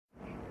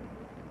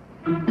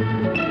What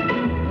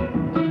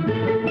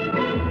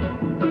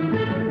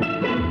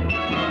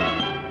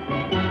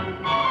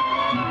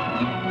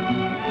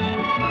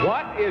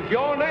is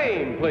your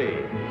name,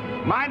 please?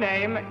 My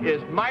name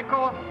is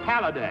Michael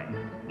Halliday.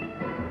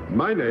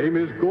 My name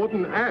is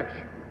Gordon Ash.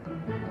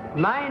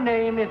 My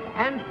name is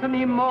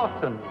Anthony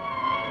Morton.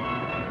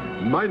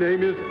 My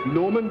name is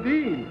Norman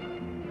Dean.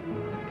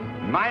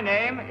 My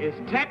name is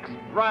Tex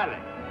Riley.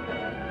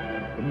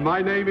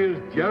 My name is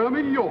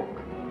Jeremy York.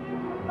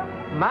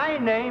 My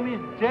name is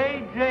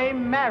J.J.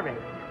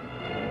 Merrick.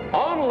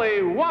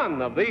 Only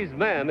one of these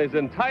men is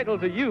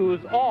entitled to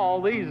use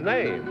all these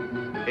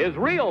names. His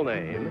real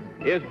name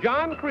is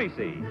John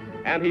Creasey,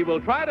 and he will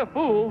try to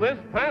fool this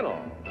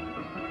panel.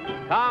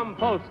 Tom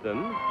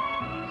Poston,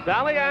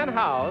 Sally Ann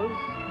Howes,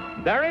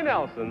 Barry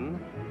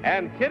Nelson,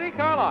 and Kitty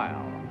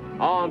Carlisle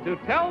on To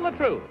Tell the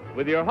Truth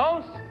with your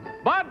host,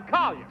 Bud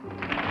Collier.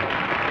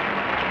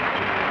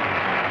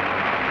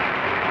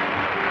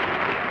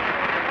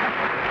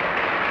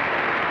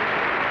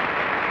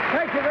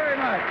 Thank you very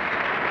much.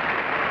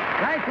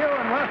 Thank you,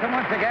 and welcome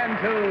once again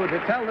to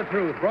Tell the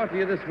Truth, brought to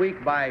you this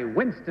week by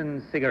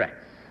Winston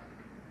Cigarettes.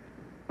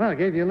 Well, I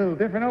gave you a little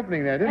different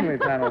opening there, didn't we,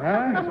 panel,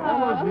 huh? It's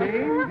almost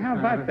me. How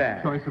about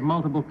that? Choice of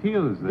multiple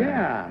cues there.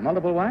 Yeah,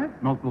 multiple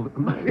what? Multiple...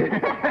 You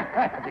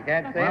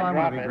can't say well, it, I'm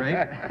drop really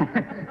it.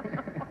 great.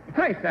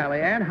 Hi,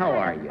 Sally Ann. How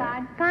are you?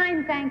 Bud.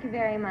 Fine, thank you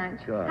very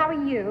much. Good. How are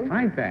you?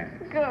 Fine,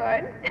 thanks.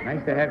 Good.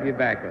 Nice to have you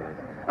back with us.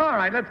 All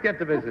right, let's get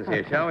to business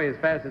here, shall we, as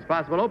fast as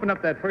possible. Open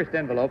up that first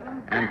envelope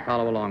and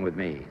follow along with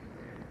me.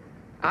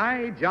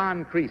 I,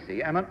 John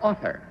Creasey, am an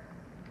author.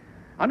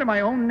 Under my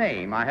own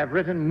name, I have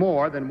written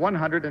more than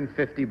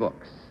 150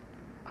 books.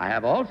 I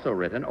have also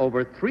written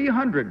over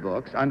 300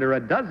 books under a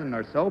dozen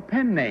or so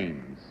pen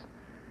names.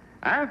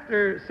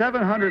 After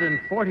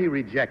 740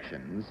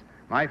 rejections,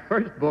 my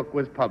first book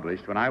was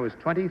published when I was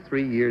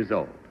 23 years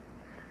old.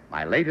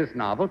 My latest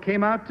novel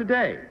came out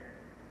today.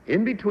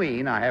 In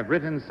between, I have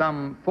written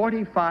some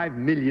 45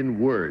 million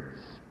words.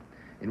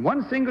 In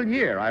one single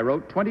year, I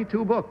wrote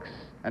 22 books,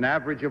 an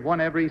average of one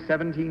every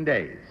 17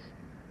 days.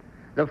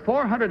 The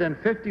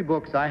 450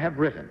 books I have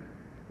written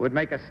would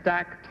make a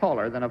stack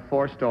taller than a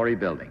four-story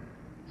building.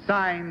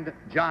 Signed,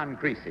 John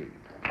Creasey.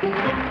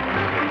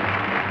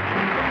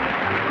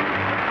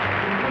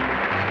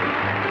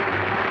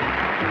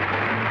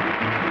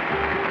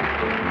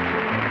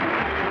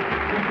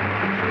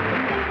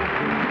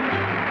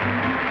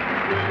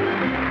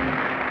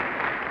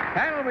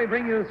 Panel, we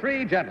bring you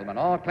three gentlemen,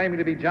 all claiming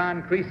to be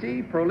John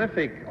Creasey,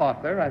 prolific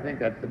author. I think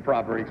that's the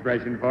proper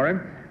expression for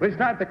him. We'll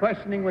start the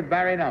questioning with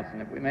Barry Nelson,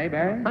 if we may,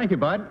 Barry. Thank you,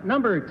 Bud.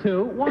 Number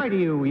 2, why do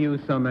you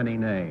use so many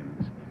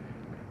names?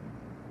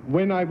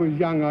 When I was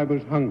young, I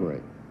was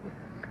hungry.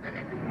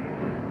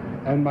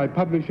 And my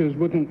publishers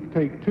wouldn't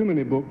take too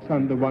many books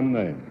under one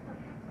name.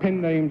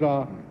 Pen names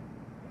are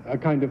a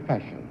kind of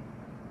fashion.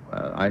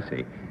 I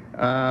see.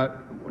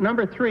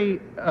 Number 3,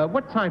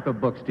 what type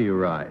of books do you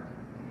write?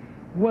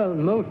 Well,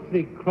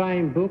 mostly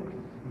crime books,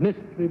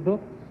 mystery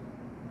books.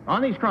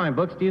 On these crime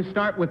books, do you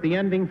start with the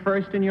ending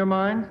first in your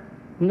mind?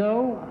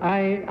 No,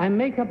 I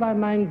make up my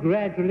mind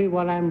gradually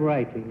while I'm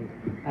writing.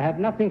 I have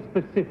nothing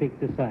specific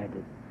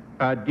decided.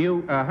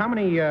 How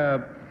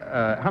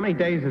many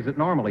days does it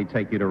normally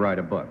take you to write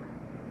a book?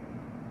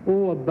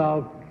 Oh,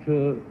 about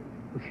a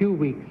few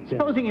weeks.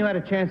 Supposing you had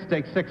a chance to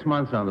take 6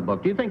 months on the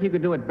book, do you think you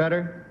could do it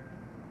better?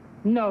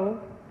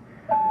 No.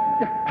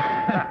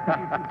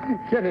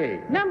 Kitty.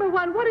 Number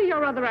 1, what are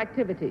your other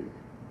activities?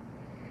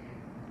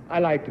 I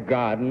like to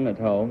garden at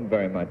home,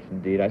 very much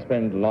indeed. I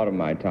spend a lot of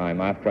my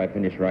time after I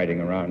finish writing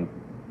around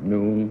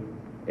noon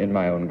in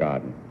my own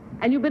garden.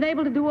 And you've been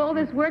able to do all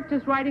this work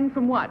just writing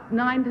from what,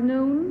 9 to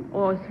noon?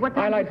 Or what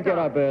time I like do to you get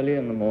start? up early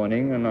in the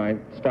morning, and I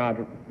start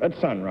at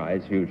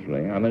sunrise,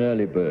 usually. I'm an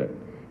early bird.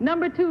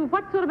 Number 2,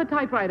 what sort of a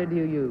typewriter do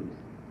you use?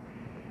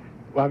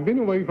 Well, I've been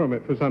away from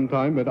it for some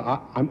time, but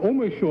I'm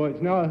almost sure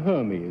it's now a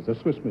Hermes, a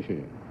Swiss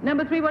machine.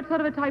 Number 3, what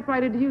sort of a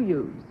typewriter do you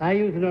use? I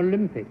use an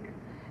Olympic.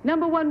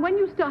 Number 1,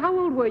 how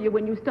old were you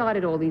when you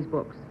started all these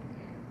books?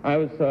 I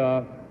was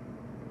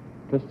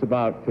just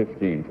about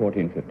 14,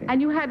 15. And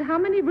you had how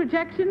many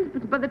rejections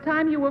by the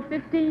time you were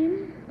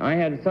 15? I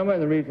had somewhere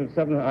in the region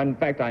of in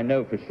fact, I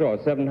know for sure,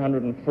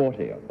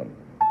 740 of them.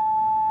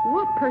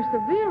 What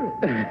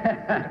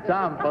perseverance.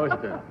 Tom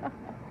Poston.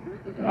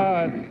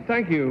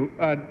 Thank you.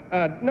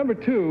 Number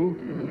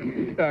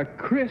 2,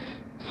 Chris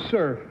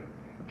Cerf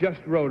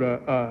just wrote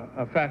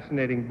a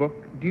fascinating book.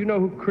 Do you know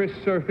who Chris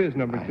Cerf is,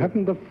 number 2? I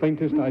haven't the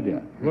faintest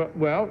idea.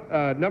 Well,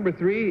 number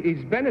 3,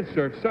 he's Bennett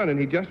Cerf's son, and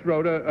he just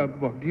wrote a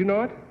book. Do you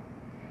know it?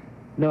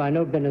 No, I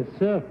know Bennett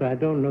Cerf, but I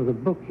don't know the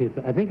book.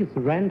 I think it's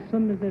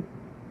Ransom, is it?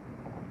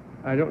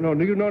 I don't know.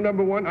 Do you know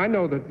number 1? I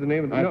know the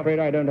name of the... I'm afraid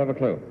I don't have a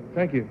clue.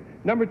 Thank you.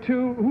 Number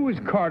 2, who is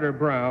Carter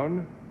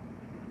Brown?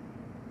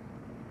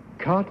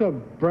 Carter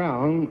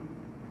Brown,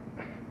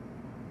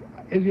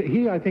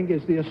 he, I think,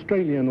 is the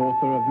Australian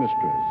author of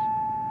mysteries.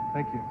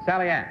 Thank you.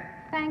 Sally Ann.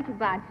 Thank you,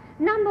 Bud.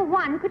 Number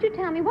 1, could you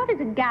tell me, what does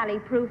a galley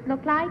proof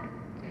look like?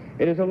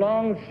 It is a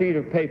long sheet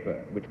of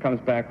paper which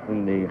comes back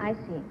from the... I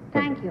see.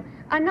 Thank you.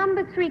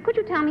 Number 3, could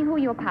you tell me who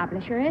your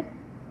publisher is?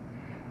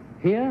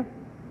 Here,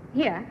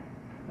 Here.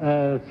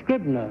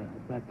 Scribner,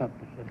 my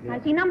publisher. Yes.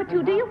 I see. Number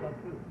 2, do you...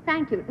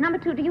 Thank you. Number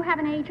 2, do you have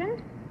an agent?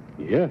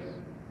 Yes.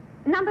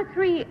 Number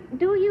 3,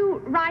 do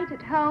you write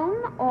at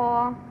home,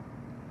 or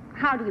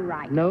how do you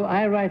write? No,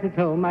 I write at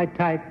home. I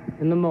type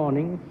in the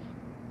mornings.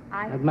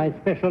 I have my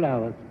special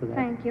hours for that.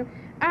 Thank you.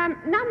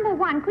 Number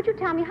 1, could you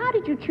tell me, how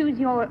did you choose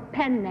your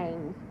pen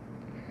names?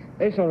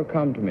 They sort of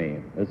come to me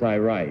as I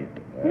write.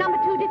 Number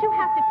 2, did you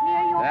have to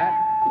clear your...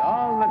 That's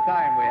all the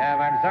time we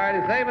have, I'm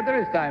sorry to say, but there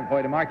is time for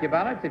you to mark your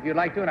ballots if you'd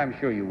like to, and I'm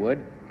sure you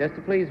would, just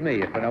to please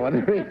me, if for no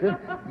other reason.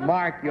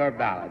 Mark your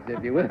ballots,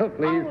 if you will,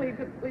 please. Only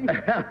to please.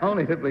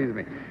 Only to please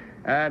me.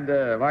 And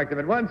mark them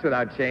at once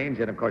without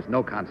change, and of course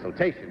no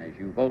consultation as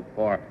you vote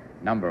for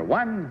number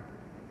 1,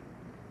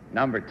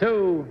 number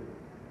 2,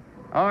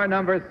 or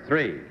number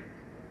 3.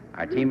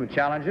 Our team of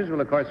challengers will,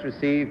 of course,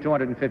 receive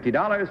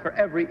 $250 for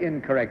every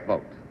incorrect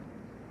vote.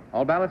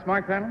 All ballots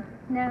marked, panel?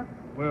 No.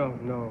 Well,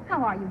 no.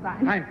 How are you,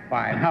 Barney? I'm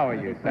fine. How are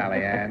you,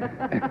 Sally Ann? Is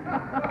that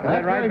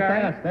right, very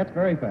Barry? fast. That's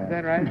very fast. Is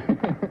that right?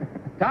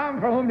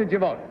 Tom, for whom did you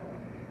vote?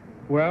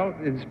 Well,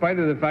 in spite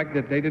of the fact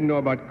that they didn't know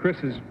about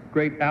Chris's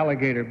great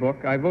alligator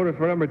book, I voted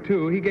for number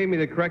 2. He gave me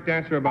the correct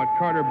answer about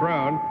Carter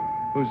Brown,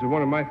 who's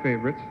one of my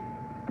favorites.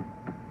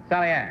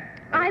 Sally Ann.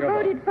 I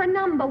voted for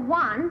number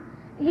 1.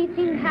 He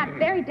seemed to have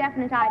very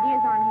definite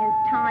ideas on his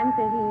times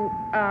that he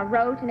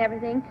wrote and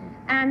everything,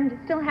 and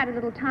still had a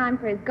little time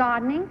for his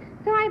gardening,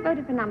 so I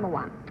voted for number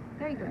 1.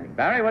 Very good.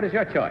 Barry, what is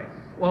your choice?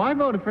 Well, I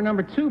voted for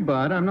number 2,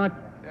 Bud. I'm not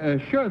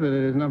sure that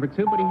it is number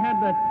 2, but he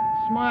had that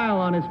smile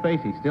on his face.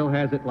 He still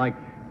has it, like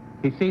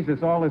he sees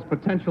us all as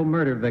potential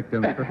murder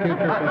victims for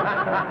future...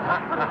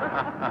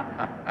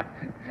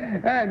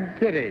 And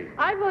Kitty.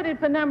 I voted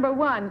for number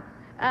 1.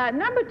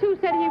 Number 2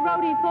 said he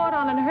thought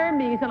on an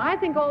Hermes, and I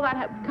think all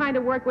that kind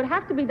of work would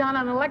have to be done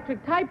on an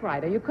electric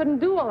typewriter. You couldn't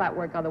do all that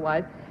work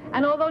otherwise.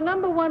 And although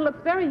number 1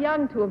 looks very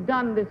young to have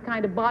done this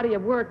kind of body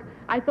of work,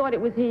 I thought it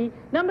was he.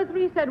 Number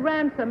 3 said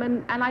Ransom,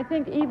 and I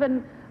think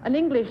even an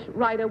English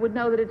writer would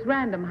know that it's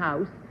Random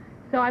House.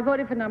 So I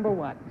voted for number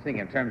 1.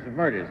 Thinking in terms of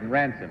murders and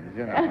ransoms,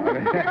 you know.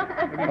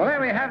 Well,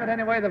 there we have it.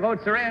 Anyway, the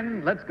votes are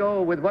in. Let's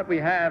go with what we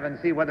have and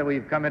see whether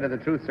we've come into the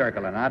truth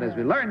circle or not, as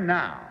we learn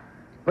now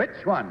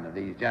which one of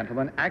these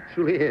gentlemen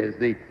actually is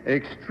the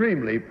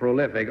extremely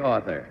prolific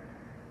author.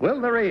 Will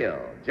the real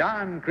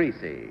John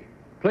Creasey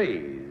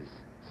please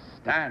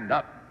stand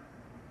up?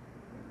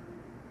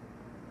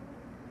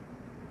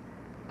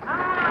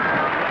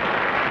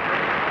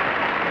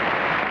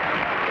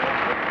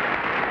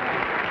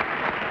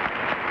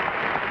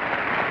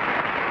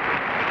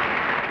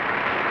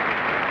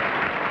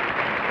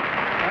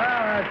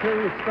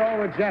 Two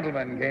stalwart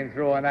gentlemen came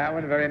through on that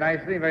one very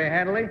nicely, very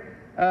handily.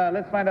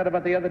 Let's find out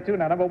about the other two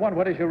now. Number 1,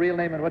 what is your real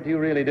name and what do you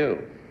really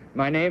do?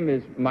 My name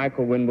is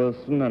Michael Wynne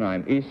Wilson, and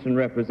I'm Eastern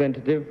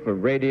representative for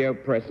Radio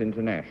Press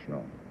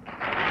International.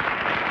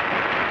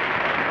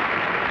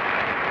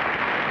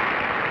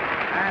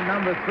 And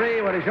number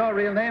 3, what is your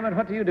real name and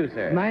what do you do,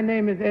 sir? My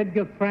name is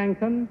Edgar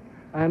Franken.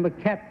 I'm a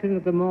captain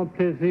at the Mont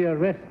Plaisir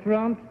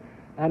restaurant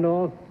and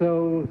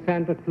also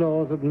Santa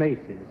Claus at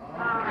Macy's.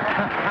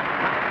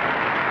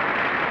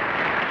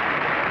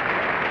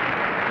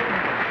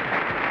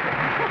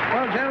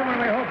 Well, gentlemen,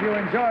 we hope you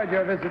enjoyed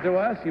your visit to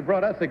us. You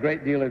brought us a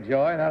great deal of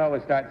joy, and that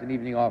always starts an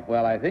evening off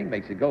well, I think.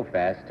 Makes it go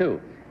fast, too.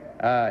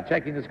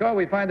 Checking the score,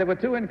 we find there were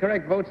 2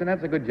 incorrect votes, and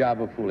that's a good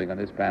job of fooling on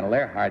this panel.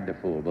 They're hard to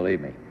fool,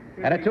 believe me.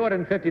 And at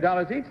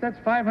 $250 each, that's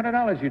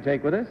 $500 you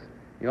take with us.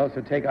 You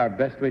also take our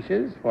best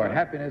wishes for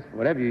happiness,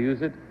 whatever you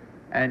use it.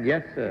 And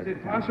yes, Is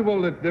it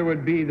possible that there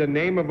would be the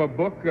name of a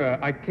book?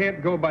 I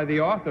can't go by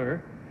the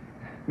author.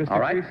 Mr.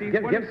 All right. Creasey,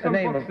 Give what us are the some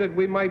name books of- that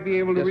we might be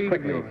able to Just read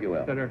quickly, of yours if you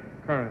will. that are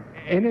current?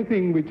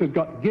 Anything which has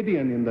got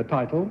Gideon in the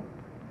title,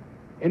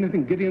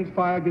 anything Gideon's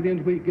Fire,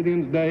 Gideon's Week,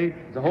 Gideon's Day.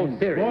 It's a whole and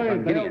series boy,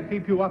 on they'll Gideon.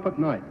 keep you up at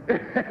night. Fair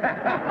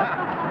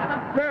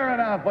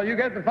enough. Well, you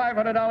get the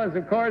 $500,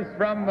 of course,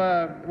 from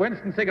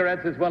Winston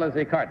Cigarettes, as well as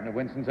a carton of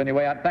Winston's on your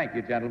way out. Thank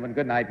you, gentlemen.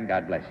 Good night, and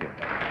God bless you.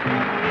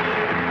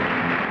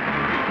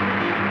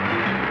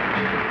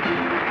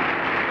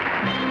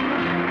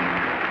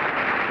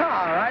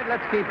 All right,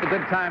 let's keep the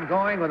good time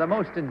going with a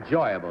most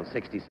enjoyable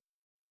 60 seconds.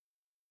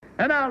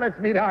 And now let's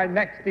meet our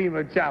next team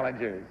of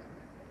challengers.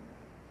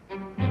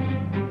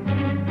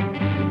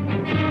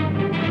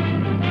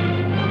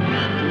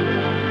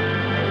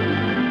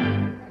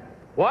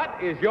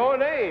 What is your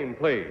name,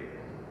 please?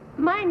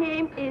 My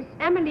name is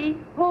Emily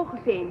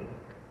Hochfein.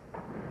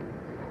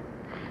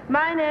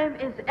 My name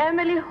is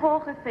Emily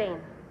Hochfein.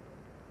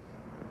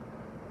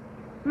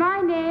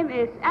 My name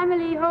is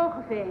Emily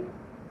Hochfein.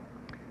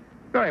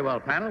 Very well,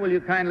 panel. Will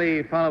you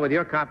kindly follow with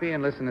your copy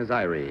and listen as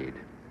I read?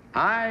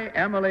 I,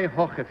 Emily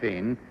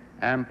Hochfein,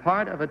 am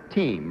part of a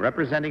team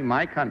representing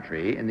my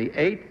country in the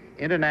 8th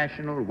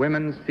International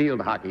Women's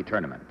Field Hockey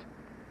Tournament.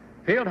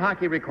 Field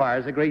hockey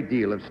requires a great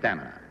deal of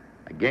stamina.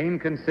 A game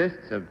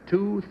consists of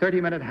 2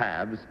 30-minute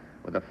halves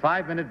with a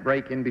 5-minute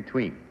break in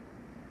between.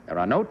 There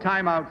are no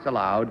timeouts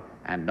allowed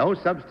and no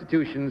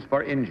substitutions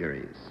for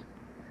injuries.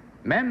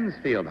 Men's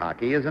field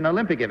hockey is an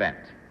Olympic event,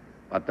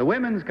 but the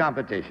women's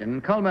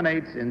competition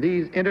culminates in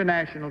these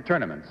international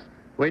tournaments,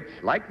 which,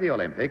 like the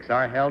Olympics,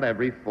 are held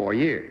every 4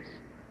 years.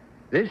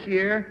 This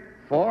year,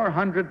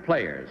 400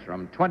 players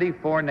from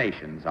 24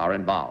 nations are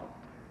involved.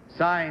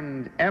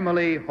 Signed,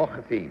 Emily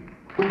Hochfein.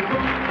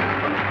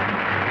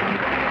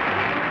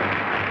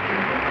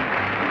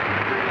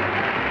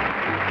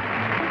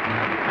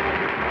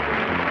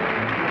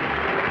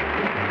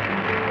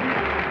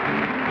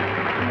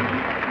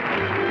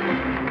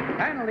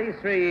 And these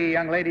three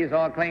young ladies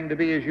all claim to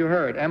be, as you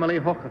heard, Emily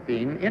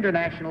Hochfein,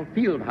 international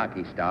field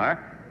hockey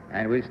star.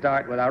 And we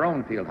start with our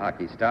own field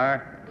hockey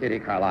star, Kitty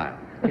Carlisle.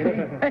 Kitty?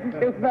 Thank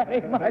you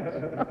very much.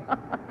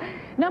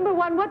 Number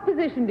one, what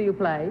position do you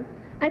play?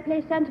 I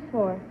play center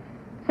four.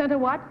 Center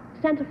what?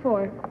 Center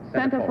four.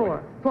 Center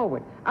four.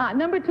 Forward.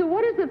 Number two,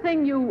 what is the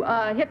thing you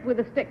hit with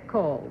a stick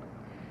called?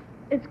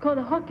 It's called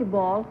a hockey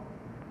ball.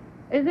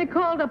 Is it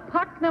called a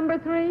puck, number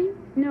three?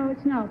 No,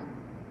 it's not.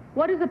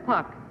 What is a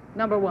puck,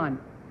 number one?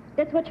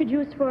 That's what you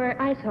use for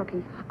ice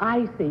hockey.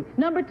 I see.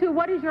 Number two,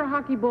 what is your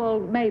hockey ball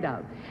made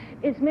of?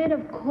 It's made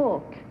of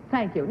cork.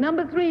 Thank you.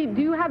 Number three,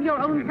 do you have your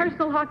own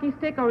personal hockey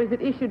stick, or is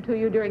it issued to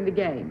you during the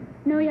game?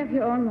 No, you have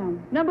your own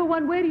one. Number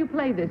one, where do you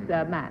play this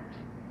match?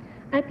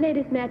 I play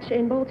this match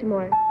in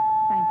Baltimore.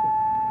 Thank you.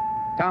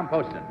 Tom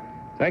Poston.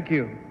 Thank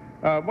you.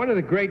 One of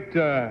the great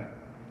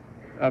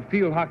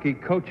field hockey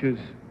coaches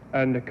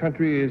in the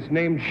country is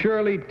named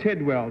Shirley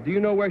Tidwell. Do you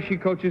know where she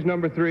coaches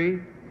number three?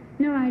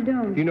 No, I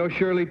don't. Do you know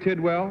Shirley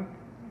Tidwell?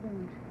 I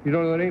don't. You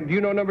don't know the name? Do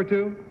you know number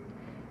two?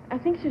 I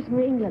think she's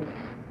from England.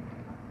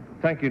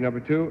 Thank you,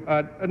 number two.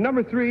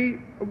 Number three,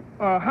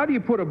 how do you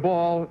put a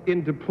ball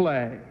into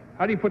play?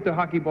 How do you put the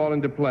hockey ball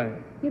into play?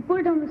 You put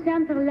it on the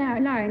center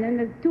line, and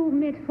the two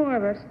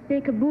mid-forwards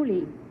take a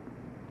bully.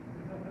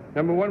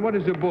 Number one, what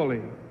is a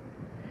bully?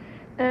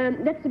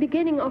 That's the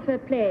beginning of a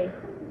play.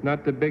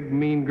 Not the big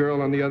mean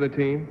girl on the other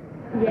team?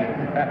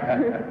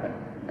 Yes.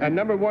 And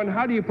number one,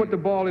 how do you put the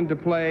ball into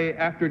play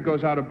after it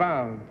goes out of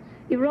bounds?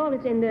 You roll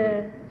it in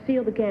the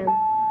field again.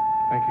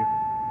 Thank you.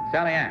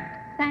 Sally Ann.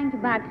 Thank you,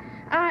 Bud.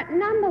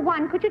 Number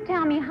one, could you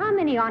tell me how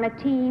many on a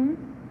team?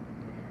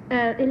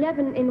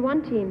 11 in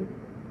one team.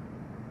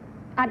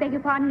 I beg your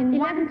pardon, in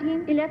one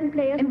team? 11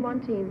 players in one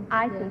team.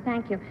 I see,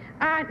 thank you.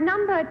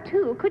 Number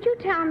two, could you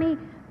tell me,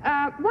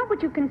 what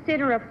would you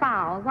consider a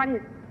foul? What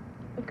is,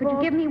 could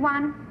you give me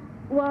one?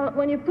 Well,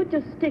 when you put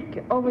your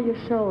stick over your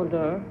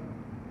shoulder,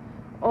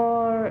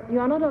 or you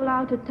are not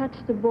allowed to touch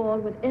the ball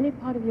with any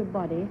part of your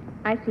body.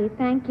 I see,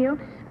 thank you.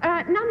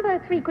 Number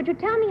three, could you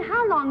tell me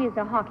how long is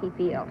a hockey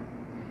field?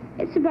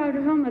 It's about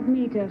 100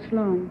 meters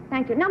long.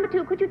 Thank you. Number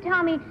two, could you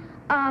tell me,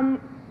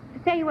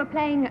 say you were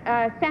playing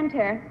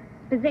center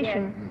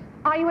position. Yes.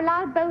 Are you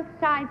allowed both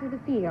sides of the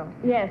field?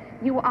 Yes.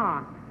 You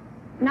are.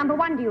 Number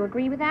one, do you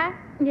agree with that?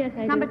 Yes,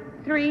 I do. Number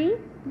three?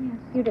 Yes.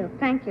 You do.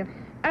 Thank you.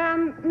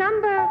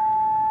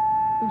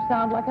 You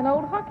sound like an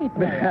old hockey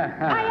player.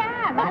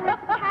 I am. I was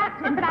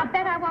captain, but I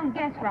bet I won't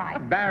guess right.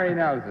 Barry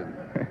Nelson.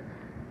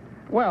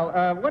 Well,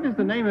 what is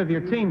the name of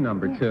your team,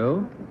 number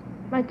two?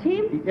 My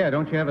team? Yeah,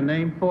 don't you have a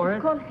name for it?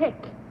 It's called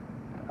Heck.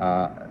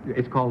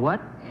 It's called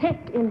what?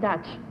 Heck in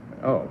Dutch.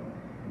 Oh.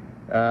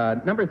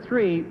 Number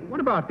three,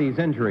 what about these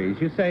injuries?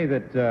 You say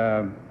that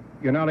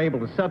you're not able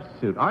to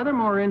substitute. Are there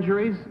more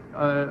injuries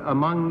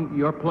among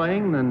your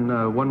playing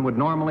than one would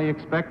normally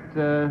expect,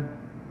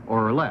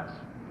 or less?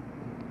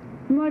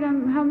 More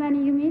than how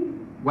many you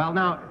mean? Well,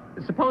 now,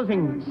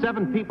 supposing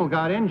 7 people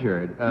got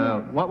injured,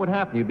 what would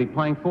happen? You'd be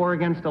playing 4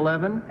 against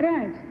 11?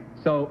 Right.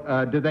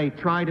 So, do they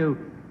try to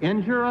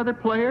injure other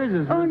players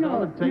as a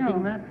result of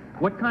taking that?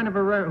 What kind of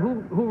a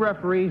who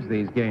referees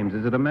these games?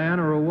 Is it a man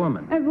or a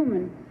woman? A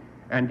woman.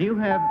 And do you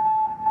have...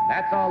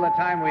 That's all the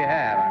time we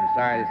have, I'm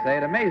sorry to say.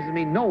 It amazes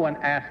me no one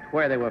asked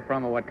where they were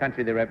from or what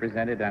country they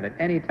represented at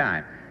any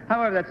time.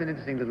 However, that's an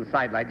interesting little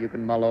sidelight you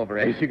can mull over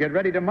as you get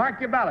ready to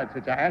mark your ballots,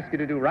 which I ask you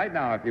to do right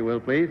now, if you will,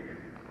 please.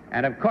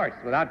 And, of course,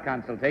 without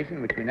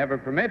consultation, which we never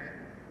permit,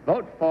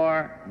 vote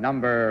for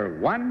number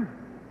 1,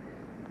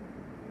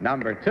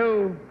 number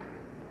 2,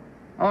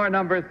 or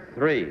number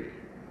 3.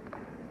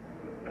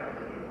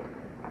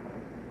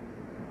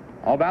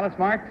 All ballots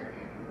marked?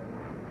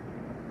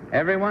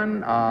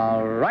 Everyone?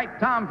 All right.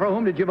 Tom, for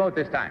whom did you vote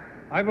this time?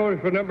 I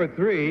voted for number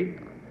 3.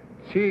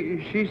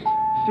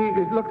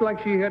 It looked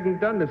like she hadn't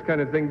done this kind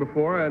of thing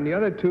before, and the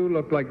other 2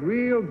 looked like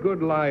real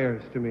good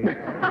liars to me.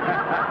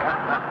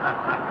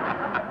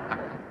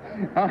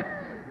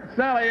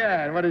 Sally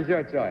Ann, what is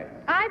your choice?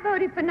 I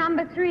voted for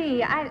number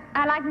 3.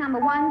 I like number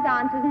 1's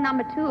answers, and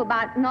number 2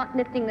 about not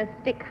lifting the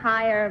stick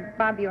higher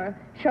above your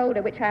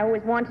shoulder, which I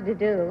always wanted to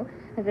do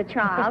as a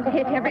child,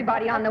 hit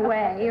everybody on the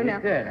way, you know.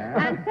 You did, huh?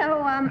 And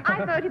so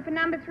I voted for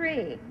number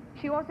 3.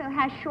 She also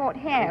has short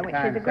hair, which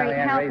is a great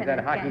help in raised that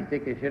this hockey game.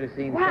 stick, you should have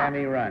seen Wow.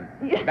 Sammy run.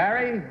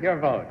 Barry, your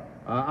vote.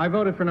 I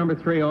voted for number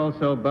 3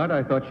 also, Bud.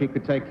 I thought she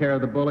could take care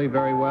of the bully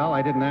very well.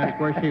 I didn't ask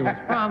where she was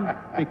from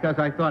because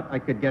I thought I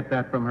could get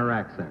that from her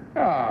accent.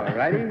 All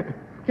righty.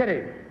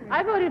 Kitty.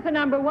 I voted for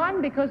number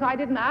 1 because I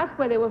didn't ask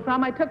where they were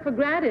from. I took for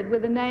granted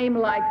with a name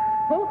like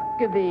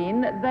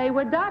Hochfein, they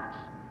were Dutch.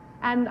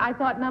 And I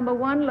thought number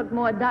 1 looked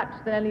more Dutch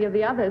than any of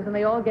the others, and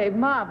they all gave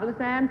marvelous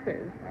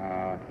answers.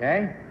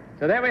 Okay.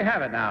 So there we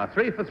have it now.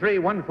 3 for 3,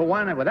 1 for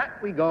 1. And with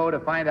that, we go to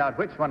find out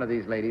which one of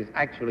these ladies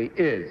actually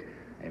is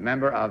a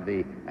member of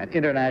an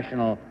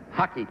international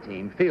hockey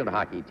team, field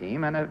hockey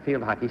team, and a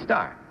field hockey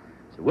star.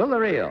 So will the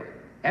real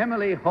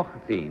Emily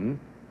Hochfein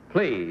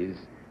please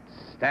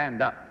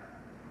stand up?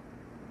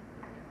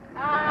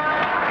 Thank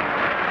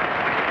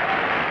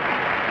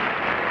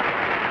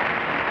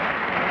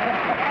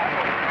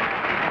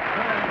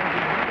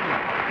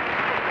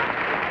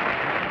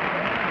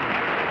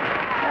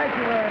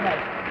you very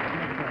much.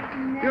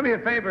 Do me a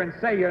favor and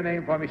say your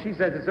name for me. She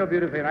says it so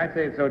beautifully, and I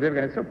say it so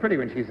differently. It's so pretty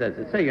when she says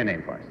it. Say your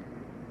name for us.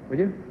 Would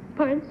you?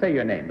 Pardon? Say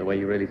your name the way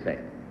you really say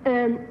it.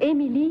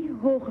 Emily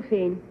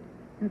Hochfein.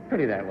 It's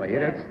pretty that way. You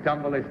don't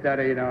stumble or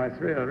stutter, you know.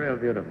 It's real, real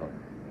beautiful.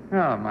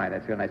 Oh, my,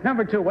 that's real nice.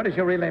 Number 2, what is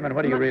your real name and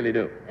what do you really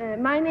do?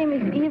 My name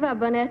is Eva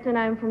Burnett, and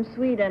I'm from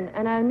Sweden,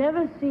 and I've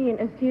never seen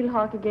a field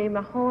hockey game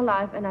my whole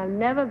life, and I've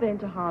never been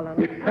to Holland.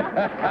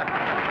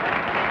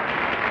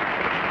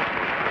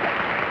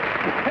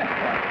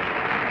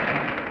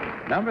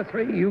 Number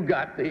 3, you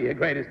got the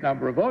greatest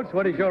number of votes.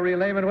 What is your real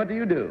name and what do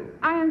you do?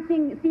 I am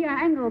Thea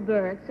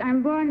Engelbert.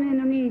 I'm born in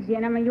Indonesia,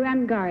 and I'm a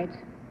UN guide.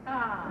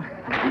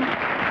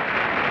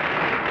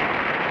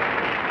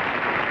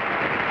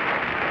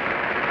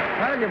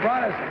 Well, you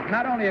brought us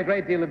not only a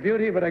great deal of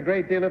beauty, but a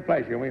great deal of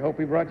pleasure, and we hope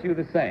we brought you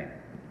the same.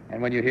 And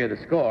when you hear the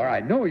score,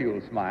 I know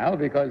you'll smile,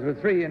 because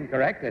with 3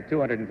 incorrect at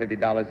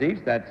 $250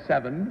 each, that's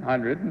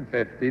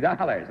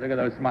 $750. Look at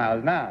those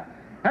smiles now.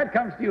 That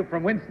comes to you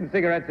from Winston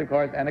Cigarettes, of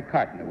course, and a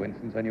carton of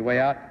Winston's on your way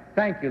out.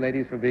 Thank you,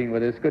 ladies, for being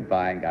with us.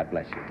 Goodbye, and God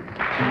bless you.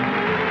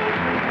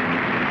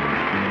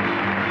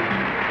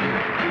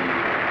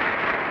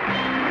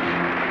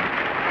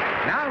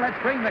 Now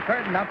let's bring the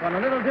curtain up on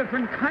a little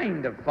different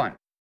kind of fun.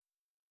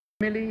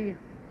 Emily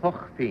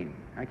Hochfein.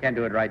 I can't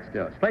do it right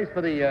still. It's placed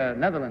for the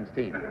Netherlands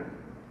team.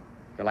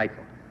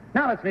 Delightful.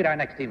 Now let's meet our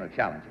next team of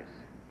challengers.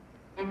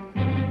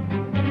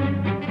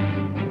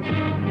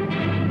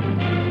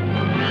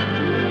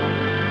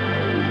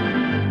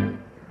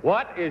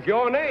 What is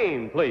your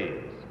name, please?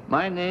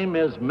 My name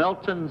is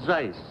Milton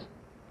Zeiss.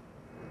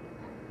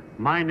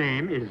 My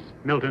name is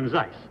Milton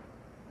Zeiss.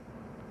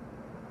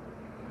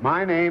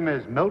 My name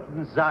is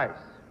Milton Zeiss.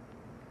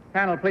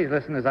 Panel, please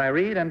listen as I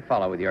read and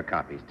follow with your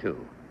copies,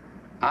 too.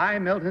 I,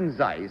 Milton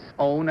Zeiss,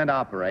 own and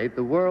operate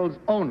the world's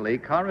only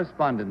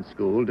correspondence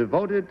school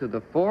devoted to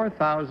the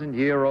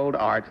 4,000-year-old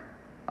art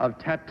of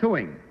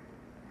tattooing.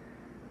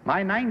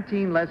 My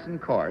 19-lesson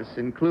course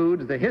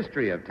includes the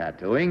history of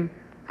tattooing,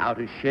 how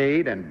to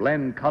shade and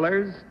blend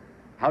colors,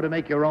 how to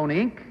make your own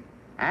ink,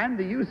 and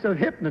the use of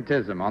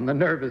hypnotism on the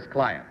nervous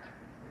client.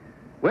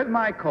 With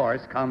my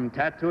course come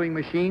tattooing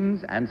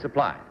machines and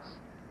supplies.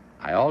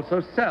 I also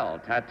sell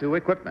tattoo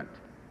equipment,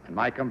 and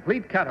my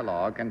complete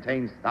catalog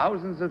contains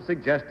thousands of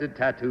suggested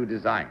tattoo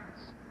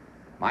designs.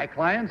 My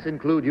clients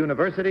include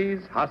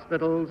universities,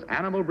 hospitals,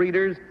 animal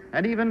breeders,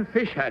 and even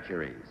fish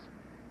hatcheries.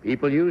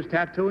 People use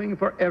tattooing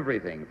for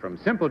everything, from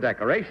simple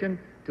decoration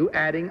to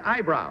adding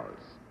eyebrows.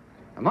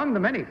 Among the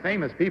many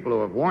famous people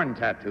who have worn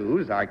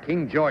tattoos are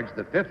King George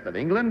V of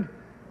England,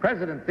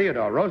 President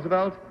Theodore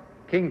Roosevelt,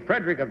 King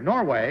Frederick of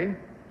Norway,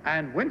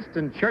 and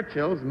Winston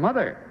Churchill's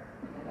mother.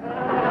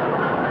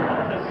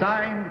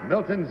 Signed,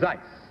 Milton Zeiss.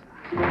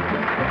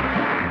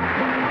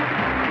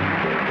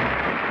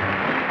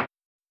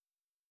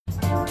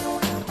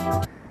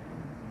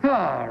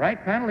 All right,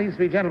 panel, these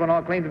 3 gentlemen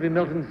all claim to be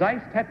Milton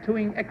Zeiss,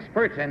 tattooing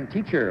expert and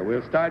teacher.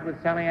 We'll start with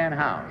Sally Ann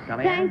Howe.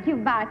 Sally Ann? Thank you,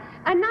 Bud.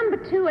 Number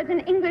 2, as an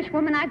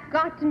Englishwoman, I've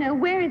got to know,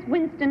 where is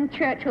Winston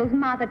Churchill's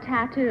mother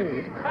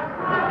tattooed?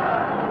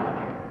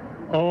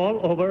 All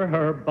over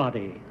her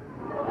body.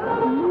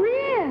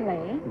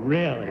 Really?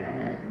 Really?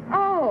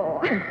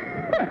 Oh.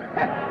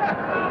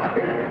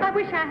 I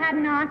wish I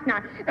hadn't asked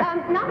now.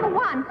 Number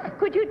 1,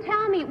 could you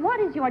tell me, what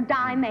is your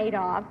die made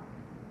of?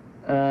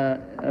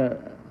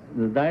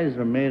 The dies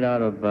are made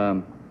out of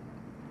a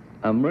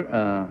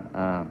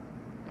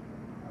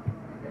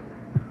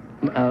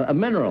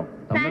mineral.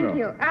 Thank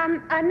you.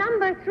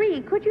 Number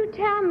 3, could you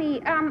tell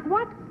me,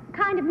 what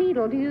kind of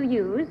needle do you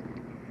use?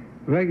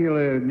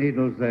 Regular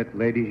needles that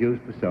ladies use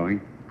for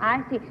sewing.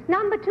 I see.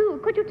 Number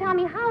 2, could you tell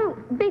me how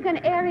big an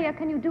area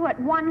can you do at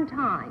one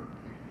time?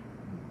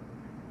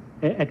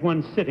 At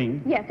one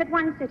sitting? Yes, at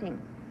one sitting.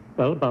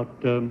 Well,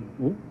 about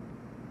 4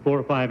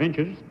 or 5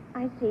 inches.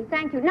 I see.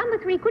 Thank you. Number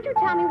 3, could you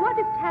tell me, what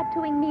does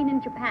tattooing mean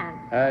in Japan?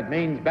 It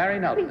means Barry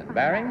Nelson.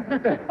 Barry?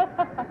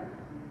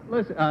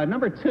 Listen,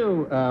 number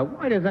 2,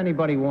 why does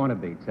anybody want to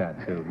be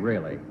tattooed,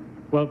 really?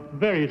 Well,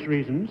 various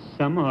reasons.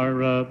 Some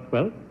are,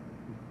 well,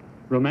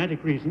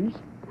 romantic reasons.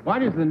 Why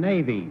does the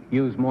Navy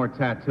use more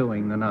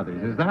tattooing than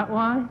others? Is that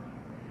why?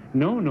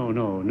 No.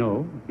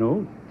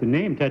 The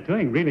name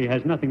tattooing really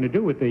has nothing to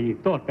do with the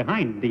thought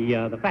behind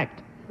the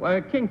fact. Well,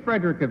 King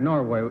Frederick of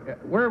Norway,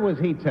 where was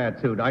he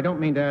tattooed? I don't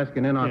mean to ask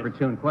an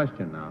inopportune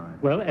question now.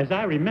 Well, as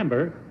I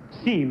remember,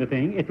 seeing the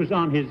thing, it was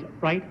on his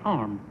right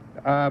arm.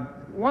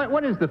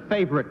 What is the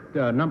favorite,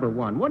 number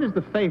one? What is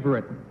the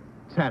favorite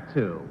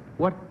tattoo?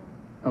 What?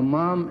 A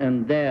mom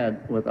and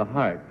dad with a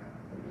heart.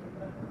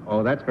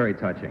 Oh, that's very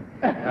touching.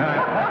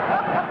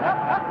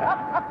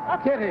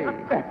 Kitty.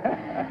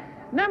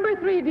 Number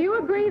 3, do you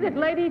agree that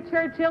Lady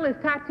Churchill is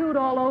tattooed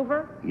all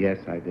over? Yes,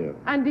 I do.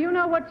 And do you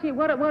know what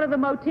are the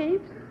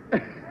motifs?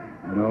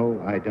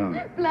 No, I don't.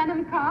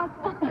 Blenheim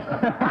Castle.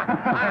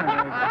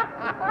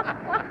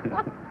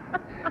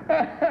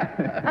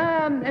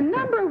 And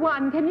number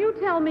 1, can you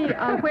tell me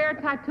where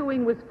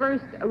tattooing was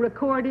first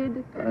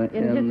recorded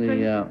in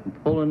history? In the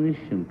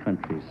Polynesian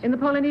countries. In the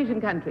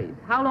Polynesian countries.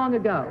 How long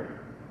ago?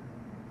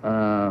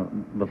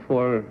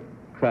 Before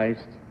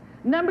Christ.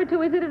 Number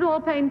 2, is it at all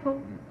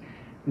painful?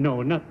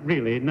 No, not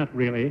really, not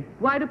really.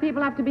 Why do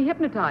people have to be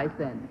hypnotized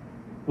then?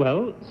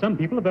 Well, some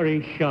people are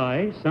very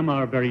shy, some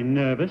are very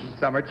nervous.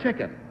 Some are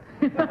chicken.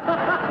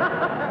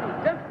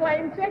 Just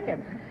plain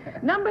chicken.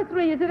 Number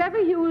 3, is it ever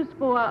used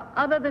for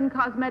other than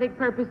cosmetic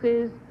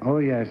purposes? Oh,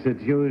 yes,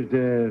 it's used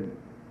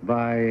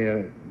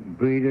by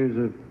breeders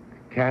of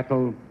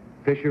cattle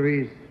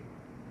fisheries.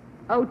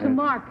 Oh, to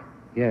mark.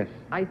 Yes.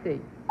 I see.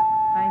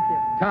 Thank you.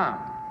 Tom.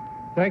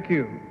 Thank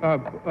you.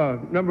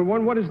 Number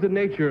 1, what is the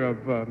nature of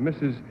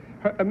Mrs.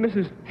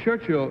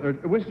 Churchill, or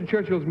Winston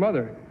Churchill's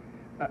mother?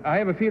 I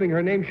have a feeling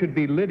her name should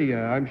be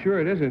Lydia. I'm sure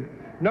it isn't.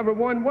 Number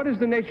 1, what is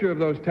the nature of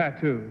those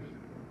tattoos?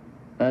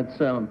 That's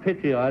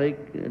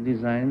patriotic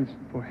designs.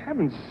 For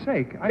heaven's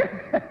sake, I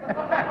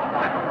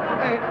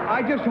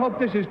just hope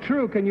this is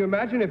true. Can you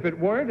imagine if it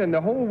weren't and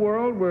the whole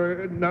world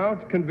were now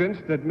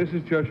convinced that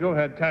Mrs. Churchill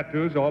had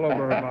tattoos all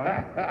over her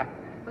body?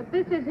 But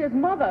this is his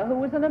mother, who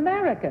was an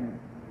American.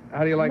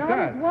 How do you like Not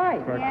that his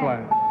wife. for a Yes.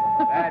 class?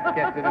 That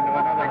gets it into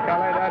another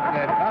color, doesn't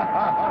it?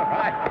 All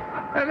right.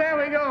 And there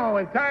we go.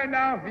 It's time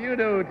now for you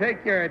to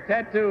take your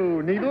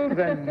tattoo needles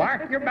and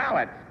mark your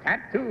ballots.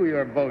 Tattoo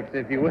your votes,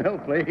 if you will,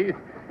 please,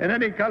 in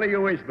any color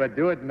you wish, but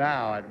do it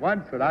now, at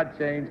once, without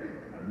change.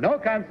 No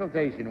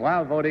consultation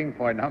while voting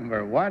for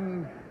number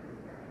 1,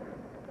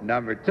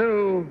 number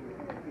 2,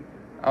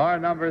 or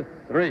number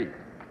 3.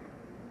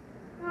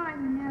 Oh, I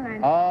know.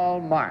 All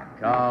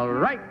marked. All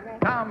right.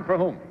 Tom, for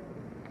whom?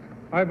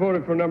 I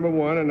voted for number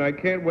 1, and I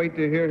can't wait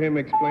to hear him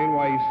explain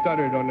why he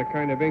stuttered on the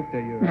kind of ink they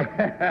use.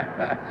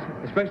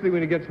 Especially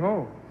when he gets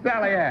home.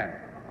 Sally Ann.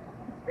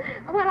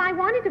 Well, I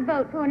wanted to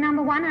vote for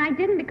number 1, and I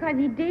didn't because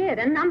he did.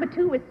 And number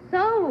 2 was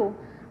so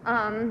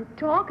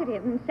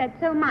talkative and said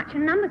so much.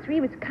 And number 3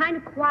 was kind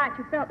of quiet.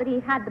 You felt that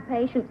he had the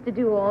patience to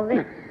do all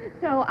this.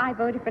 So I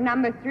voted for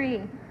number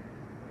 3.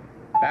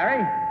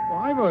 Barry? Well,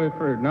 I voted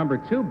for number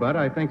 2, but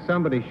I think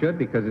somebody should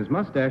because his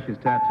mustache is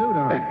tattooed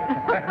on it.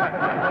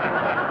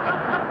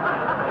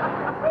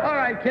 All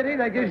right, Kitty,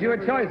 that gives you a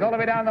choice all the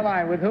way down the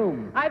line. With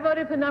whom? I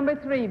voted for number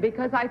 3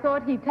 because I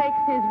thought he takes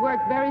his work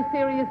very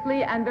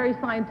seriously and very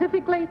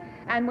scientifically.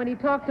 And when he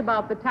talked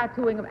about the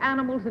tattooing of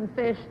animals and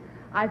fish,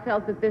 I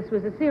felt that this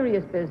was a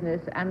serious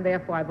business, and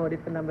therefore I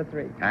voted for number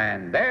 3.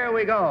 And there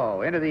we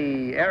go, into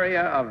the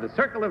area of the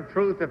circle of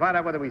truth to find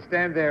out whether we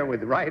stand there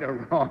with right or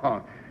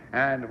wrong,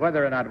 and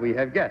whether or not we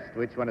have guessed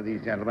which one of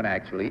these gentlemen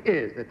actually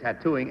is the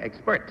tattooing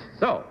expert.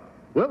 So,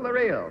 will the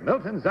real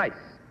Milton Zeiss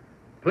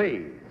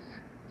please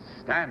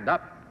stand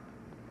up?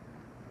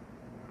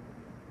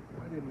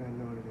 Why didn't I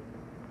notice it?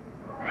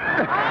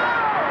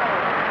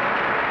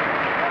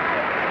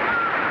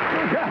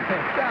 You got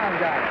it. Tom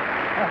got it.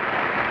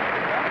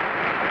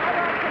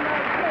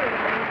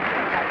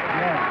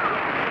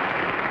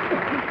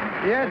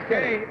 Yes,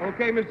 Kitty.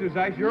 Okay, Mr.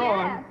 Zeiss, you're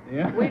on.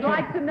 Yeah. We'd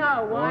like to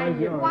know why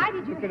Why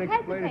did you can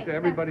explain it to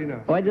everybody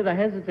now. Why did I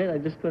hesitate? I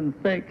just couldn't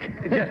think.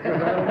 Just a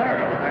little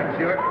nerve, I'm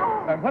sure.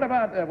 What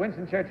about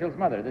Winston Churchill's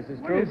mother? This is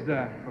true? What is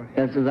that?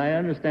 Yes, as I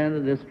understand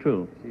it, it's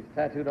true. She's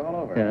tattooed all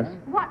over. Yes. Huh?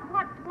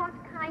 What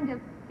kind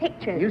of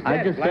pictures? You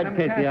I just said Blenheim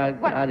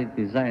patriotic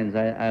designs.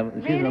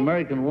 She's an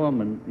American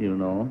woman, you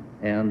know,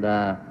 and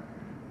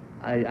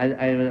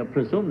I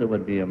presumed it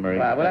would be American.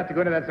 Well, we'll have to go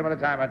into that some other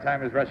time. Our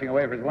time is rushing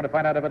away for us. We want to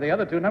find out about the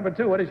other 2. Number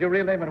 2, what is your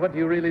real name and what do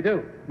you really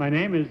do? My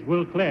name is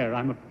Will Clare.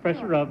 I'm a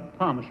professor of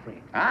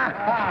palmistry. Thank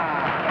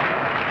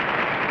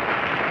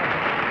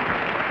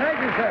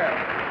you,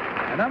 sir.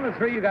 And number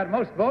 3, you got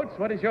most votes.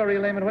 What is your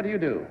real name and what do you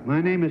do?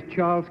 My name is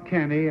Charles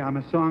Kenny. I'm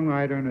a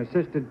songwriter and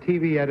assistant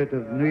TV editor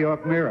of the New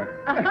York Mirror.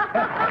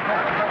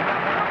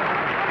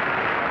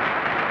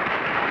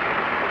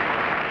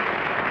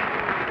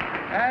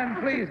 And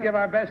please give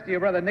our best to your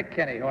brother Nick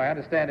Kenny, who I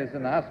understand is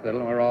in the hospital,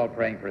 and we're all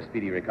praying for a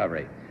speedy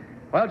recovery.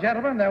 Well,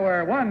 gentlemen, there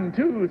were 1,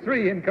 2,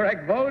 3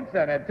 incorrect votes,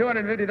 and at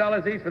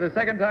 $250 each for the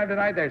second time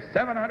tonight, there's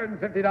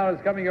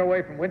 $750 coming your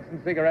way from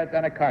Winston Cigarettes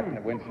and a carton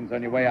of Winston's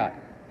on your way out.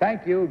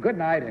 Thank you, good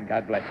night, and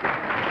God bless you.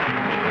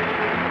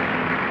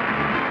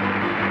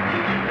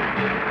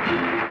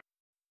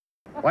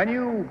 When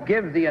you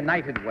give the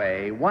United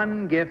Way,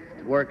 one gift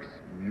works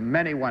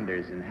many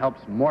wonders and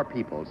helps more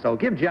people. So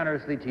give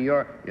generously to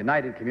your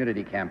United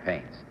Community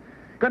campaigns.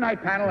 Good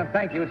night, panel, and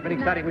thank you. It's been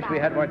exciting. Wish we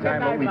had more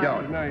time, but we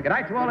don't. Good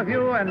night to all of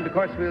you, and of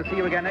course, we'll see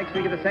you again next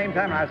week at the same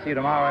time. I'll see you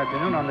tomorrow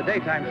afternoon on the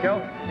daytime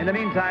show. In the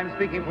meantime,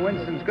 speaking for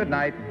Winston's good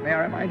night, may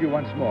I remind you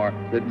once more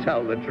to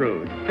tell the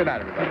truth. Good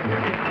night, everybody.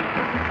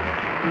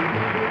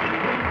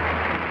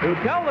 To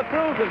Tell the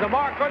Truth is a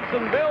Mark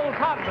Goodson, Bill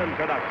Todman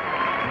production.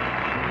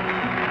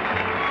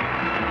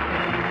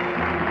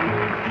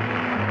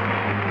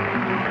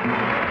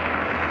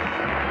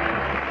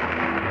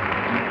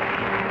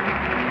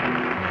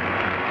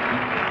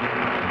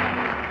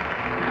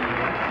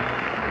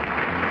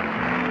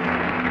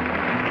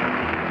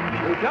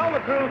 To Tell the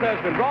Truth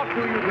has been brought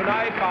to you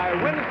tonight by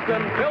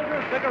Winston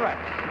Filter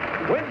Cigarettes.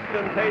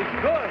 Winston tastes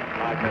good,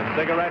 like a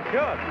cigarette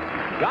should.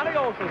 Johnny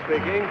Olson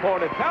speaking for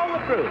To Tell the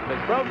Truth.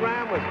 This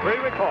program was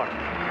pre-recorded.